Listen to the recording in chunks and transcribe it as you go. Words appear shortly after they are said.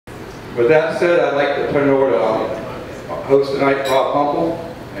With that said, I'd like to turn it over to host tonight, Rob Humple.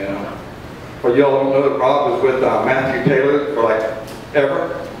 And for y'all don't know, Rob was with Matthew Taylor for like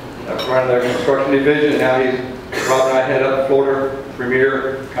ever, running their construction division. Now Rob and I head up Florida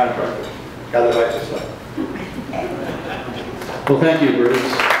premier contractor. Got the right to say. Well, thank you,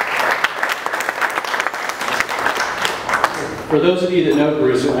 Bruce. For those of you that know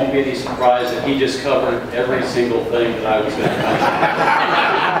Bruce, it won't be any surprise that he just covered every single thing that I was going to mention.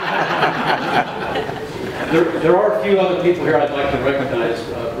 There are a few other people here I'd like to recognize.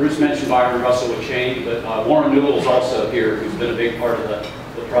 Bruce mentioned Byron Russell with Chain, but Warren Newell is also here, who's been a big part of the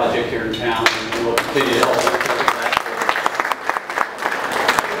project here in town, and will continue to help us.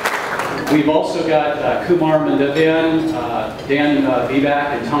 We've also got Kumar Mandavian, Dan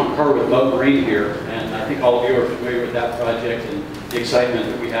Vivak, and Tom Kerr with Moe Marine here, and I think all of you are familiar with that project and the excitement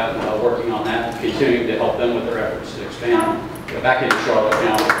that we have working on that and continuing to help them with their efforts to expand back into Charlotte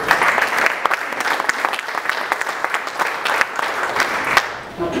County.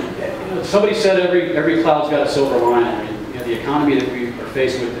 Somebody said every cloud's got a silver lining. And, the economy that we are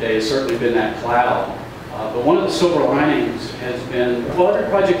faced with today has certainly been that cloud. But one of the silver linings has been, well, every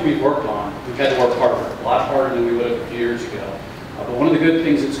project we've worked on, we've had to work harder, a lot harder than we would have a few years ago. But one of the good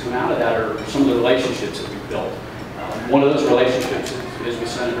things that's come out of that are some of the relationships that we've built. One of those relationships is with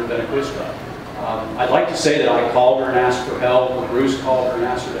Senator Benacquisto. I'd like to say that I called her and asked for help, or Bruce called her and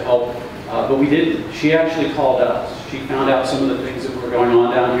asked her to help, but we didn't. She actually called us. She found out some of the things that were going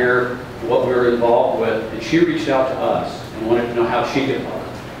on down here, what we were involved with, and she reached out to us and wanted to know how she could help.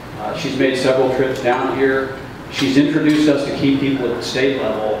 She's made several trips down here. She's introduced us to key people at the state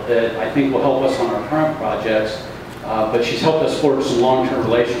level that I think will help us on our current projects, but she's helped us forge some long-term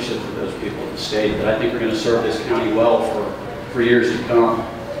relationships with those people at the state that I think are going to serve this county well for years to come.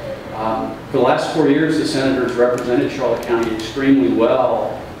 For the last 4 years, the Senator has represented Charlotte County extremely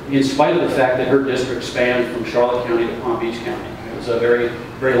well, in spite of the fact that her district spanned from Charlotte County to Palm Beach County. It was a very,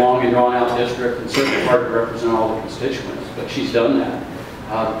 very long and drawn-out district, and certainly hard to represent all the constituents, but she's done that.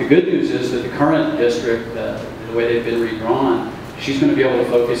 The good news is that the current district, the way they've been redrawn, she's going to be able to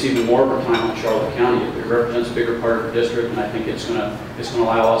focus even more of her time on Charlotte County. It represents a bigger part of her district, and I think it's going to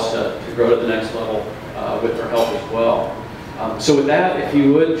allow us to grow to the next level with her help as well. So with that, if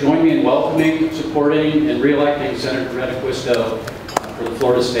you would, join me in welcoming, supporting, and re-electing Senator Benacquisto for the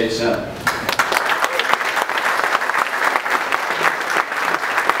Florida State Senate.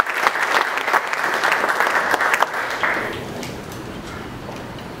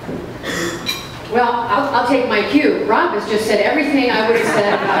 Well, I'll take my cue. Rob has just said everything I would have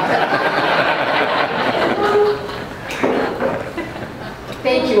said about it.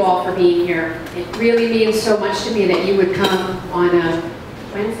 Thank you all for being here. It really means so much to me that you would come on a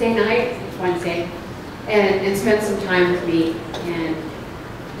Wednesday night, and spend some time with me and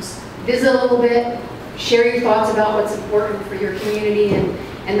just visit a little bit, share your thoughts about what's important for your community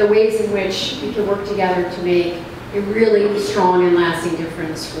and the ways in which we can work together to make a really strong and lasting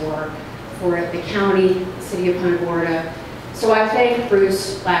difference for the county, the city of Punta Gorda. So I thank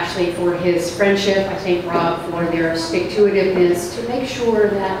Bruce Laishley for his friendship. I thank Rob for their stick-to-itiveness to make sure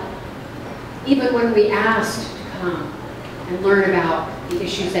that even when we asked to come and learn about the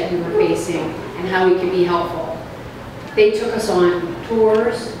issues that we were facing and how we could be helpful, they took us on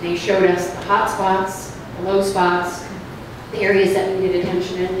tours. They showed us the hot spots, the low spots, the areas that needed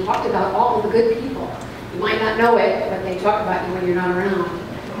attention, and talked about all of the good people. You might not know it, but they talk about you when you're not around.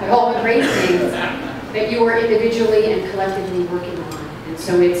 All the great things that you are individually and collectively working on. And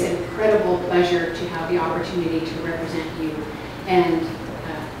so it's an incredible pleasure to have the opportunity to represent you. And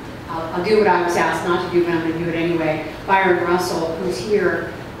I'll do what I was asked not to do, but I'm going to do it anyway. Byron Russell, who's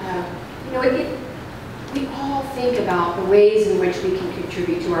here, we all think about the ways in which we can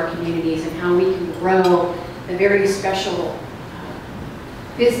contribute to our communities and how we can grow the very special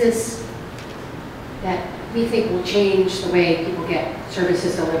business that we think will change the way people get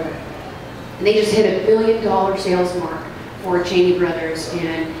services delivered. And they just hit $1 billion sales mark for Cheney Brothers,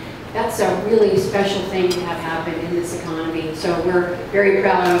 and that's a really special thing to have happen in this economy. So we're very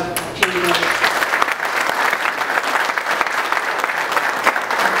proud of Cheney Brothers.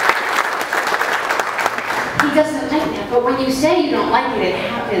 He doesn't like that, but when you say you don't like it, it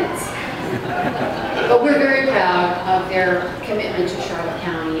happens. But we're very proud of their commitment to Charlotte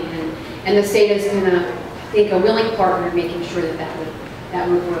County, and the state is going to a willing partner in making sure that that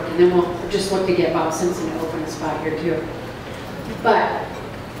would work. And then we'll just look to get Bob Simpson to open a spot here too. But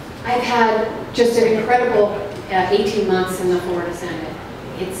I've had just an incredible 18 months in the Florida Senate.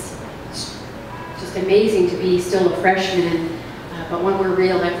 It's just amazing to be still a freshman, but when we're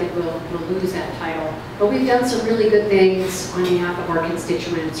re-elected, we'll lose that title. But we've done some really good things on behalf of our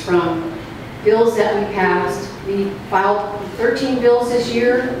constituents, from bills that we passed. We filed 13 bills this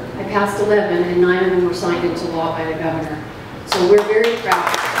year. I passed 11, and 9 of them were signed into law by the governor. So we're very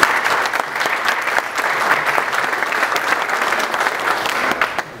proud.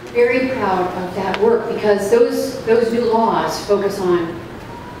 Very proud of that work, because those new laws focus on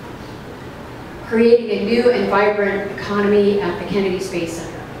creating a new and vibrant economy at the Kennedy Space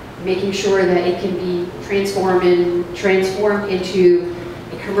Center, making sure that it can be transformed into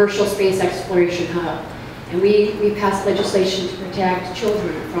a commercial space exploration hub. And we passed legislation to protect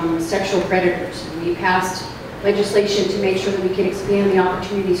children from sexual predators. And we passed legislation to make sure that we can expand the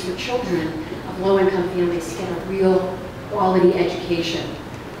opportunities for children of low-income families to get a real quality education.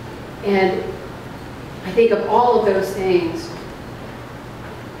 And I think of all of those things,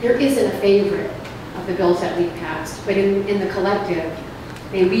 there isn't a favorite of the bills that we've passed, but in the collective,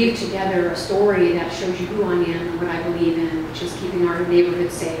 they weave together a story that shows you who I am and what I believe in, which is keeping our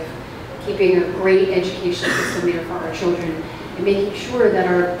neighborhoods safe, keeping a great education system there for our children, and making sure that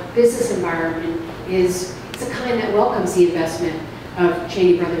our business environment is the kind that welcomes the investment of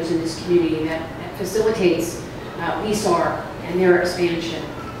Cheney Brothers in this community, that facilitates LISAR and their expansion.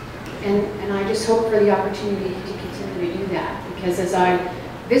 And I just hope for the opportunity to continue to do that, because as I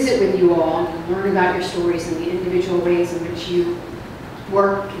visit with you all and learn about your stories and the individual ways in which you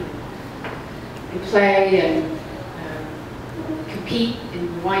work and play and compete in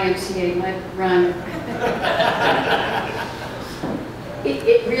YMCA run,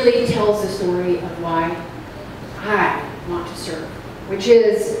 it really tells the story of why I want to serve, which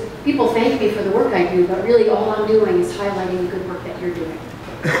is, people thank me for the work I do, but really all I'm doing is highlighting the good work that you're doing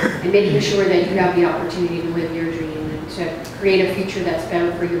and making sure that you have the opportunity to live your dream and to create a future that's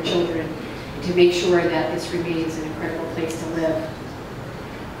better for your children, to make sure that this remains an incredible place to live.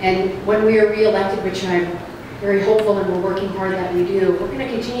 And when we are re-elected, which I'm very hopeful and we're working hard that we do, we're going to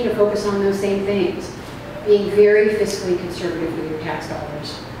continue to focus on those same things, being very fiscally conservative with your tax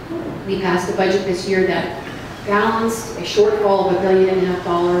dollars. We passed a budget this year that balanced a shortfall of $1.5 billion,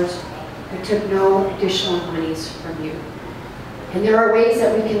 but took no additional monies from you. And there are ways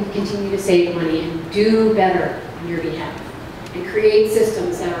that we can continue to save money and do better on your behalf, and create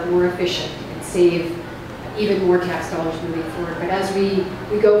systems that are more efficient and save even more tax dollars moving forward. But as we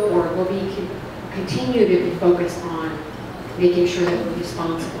go forward, we'll continue to be focused on making sure that we're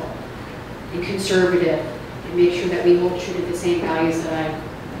responsible and conservative, and make sure that we hold true to the same values that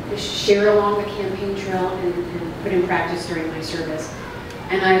I share along the campaign trail and put in practice during my service.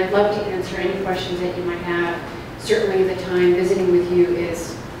 And I'd love to answer any questions that you might have. Certainly the time visiting with you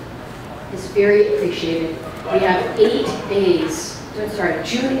is very appreciated. We have 8 days,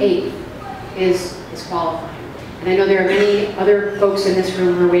 June 8th is qualifying. And I know there are many other folks in this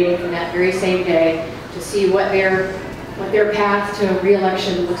room who are waiting for that very same day to see what their path to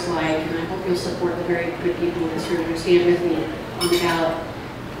re-election looks like. And I hope you'll support the very good people in this room who stand with me on the ballot.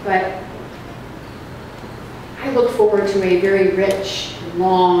 But I look forward to a very rich,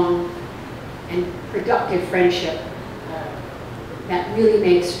 long, and productive friendship that really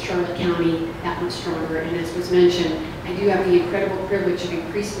makes Charlotte County that much stronger. And as was mentioned, I do have the incredible privilege of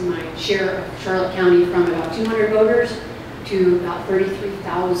increasing my share of Charlotte County from about 200 voters to about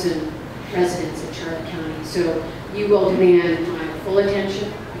 33,000 residents in Charlotte County. So you will demand my full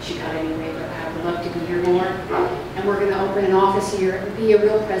attention, which you got anyway, but I would love to be here more. And we're going to open an office here and be a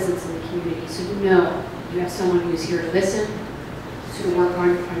real presence in the community, so you know you have someone who's here to listen, to work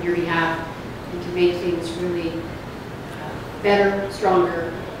on your behalf, and to make things really better,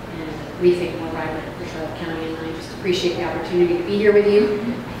 stronger, and we think more vibrant for Charlotte County. And I just appreciate the opportunity to be here with you.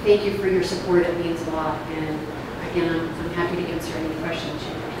 I thank you for your support. It means a lot. And again, I'm happy to answer any questions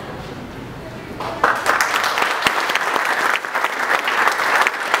you might have.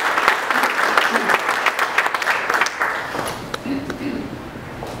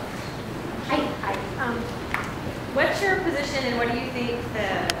 What's your position, and what do you think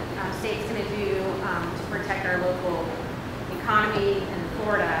the state's going to do to protect our local economy in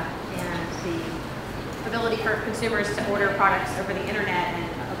Florida and the ability for consumers to order products over the internet and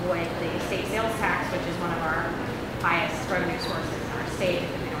avoid the state sales tax, which is one of our highest revenue sources in our state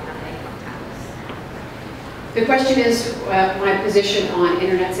if we don't have an income tax? The question is my position on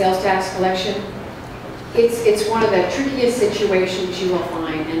internet sales tax collection. It's one of the trickiest situations you will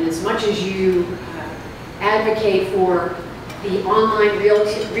find, and as much as you advocate for the online real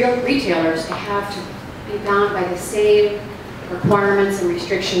retailers to have to be bound by the same requirements and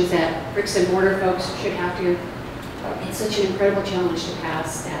restrictions that bricks and mortar folks should have to, it's such an incredible challenge to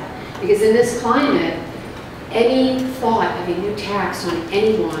pass that. Because in this climate, any thought of a new tax on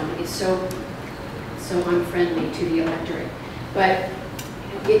anyone is so unfriendly to the electorate. But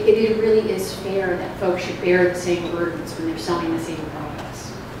it really is fair that folks should bear the same burdens when they're selling the same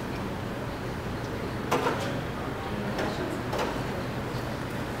products.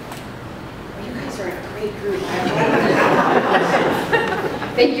 You guys are a great group.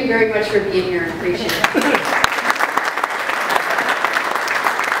 Thank you very much for being here. I appreciate it.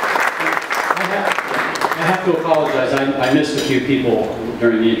 I have to apologize. I missed a few people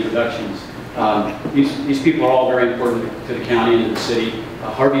during the introductions. These people are all very important to the county and to the city.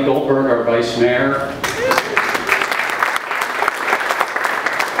 Harvey Goldberg, our Vice Mayor.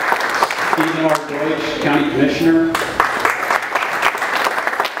 Stephen R. Deutsch, County Commissioner.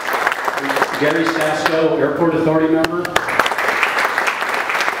 Gary Stasko, Airport Authority member.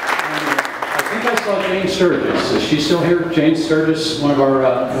 I think I saw Jane Sturgis. Is she still here? Jane Sturgis, one of our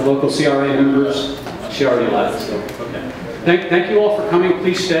local CRA members. She already left, so okay. Thank you all for coming.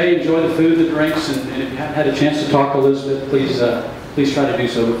 Please stay, enjoy the food, the drinks, and if you haven't had a chance to talk to Elizabeth, please try to do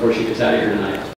so before she gets out of here tonight.